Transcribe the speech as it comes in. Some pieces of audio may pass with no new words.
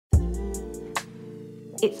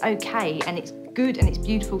it's okay and it's good and it's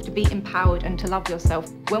beautiful to be empowered and to love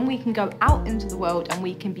yourself. When we can go out into the world and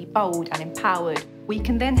we can be bold and empowered, we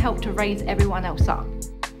can then help to raise everyone else up.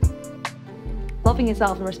 Loving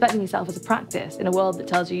yourself and respecting yourself is a practice in a world that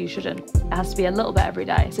tells you you shouldn't. It has to be a little bit every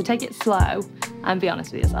day, so take it slow and be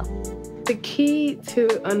honest with yourself. The key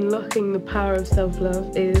to unlocking the power of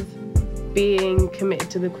self-love is being committed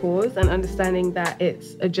to the cause and understanding that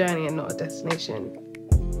it's a journey and not a destination.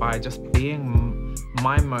 By just being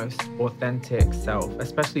my most authentic self,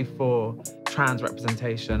 especially for trans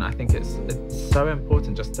representation, I think it's so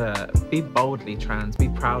important just to be boldly trans, be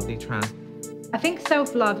proudly trans. I think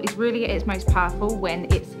self-love is really at its most powerful when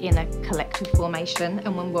it's in a collective formation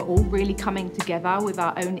and when we're all really coming together with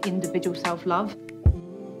our own individual self-love.